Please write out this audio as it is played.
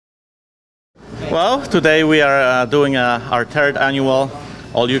Well, today we are doing our third annual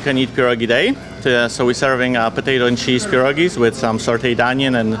all-you-can-eat pierogi day. So we're serving potato and cheese pierogis with some sauteed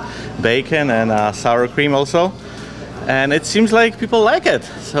onion and bacon and sour cream also. And it seems like people like it.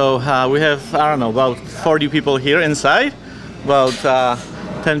 So we have, I don't know, about 40 people here inside, about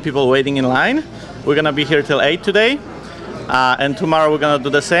 10 people waiting in line. We're gonna be here till 8 today. And tomorrow we're gonna do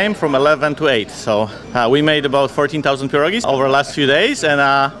the same from 11 to 8. So we made about 14,000 pierogis over the last few days,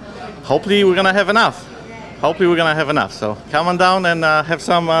 and hopefully we're gonna have enough. So come on down and have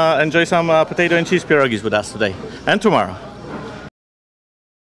some, enjoy some potato and cheese pierogis with us today and tomorrow.